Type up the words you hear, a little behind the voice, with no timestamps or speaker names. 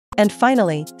And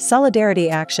finally,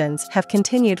 solidarity actions have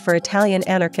continued for Italian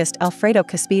anarchist Alfredo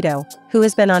Cospito, who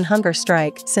has been on hunger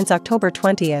strike since October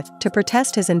 20th to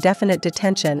protest his indefinite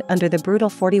detention under the brutal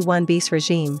 41 bis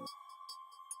regime.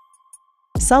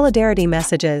 Solidarity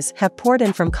messages have poured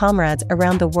in from comrades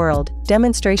around the world,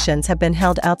 demonstrations have been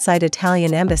held outside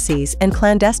Italian embassies, and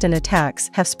clandestine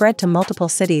attacks have spread to multiple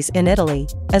cities in Italy,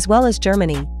 as well as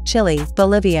Germany, Chile,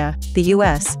 Bolivia, the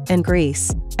US, and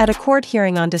Greece. At a court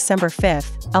hearing on December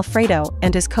 5, Alfredo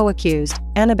and his co-accused,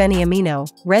 Anna Beniamino,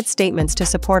 read statements to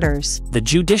supporters. The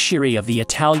judiciary of the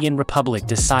Italian Republic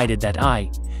decided that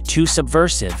I, too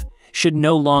subversive, should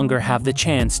no longer have the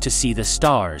chance to see the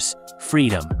stars,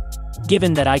 freedom.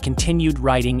 Given that I continued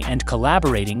writing and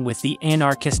collaborating with the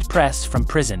anarchist press from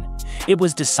prison, it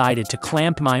was decided to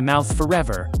clamp my mouth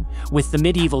forever, with the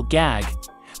medieval gag,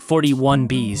 41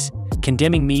 bis,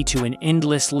 condemning me to an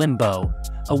endless limbo,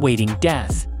 awaiting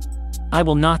death. I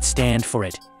will not stand for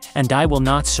it, and I will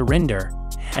not surrender,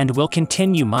 and will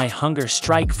continue my hunger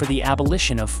strike for the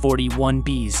abolition of 41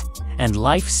 bis, and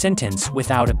life sentence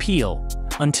without appeal,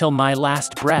 until my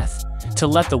last breath, to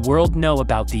let the world know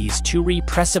about these two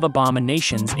repressive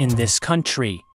abominations in this country.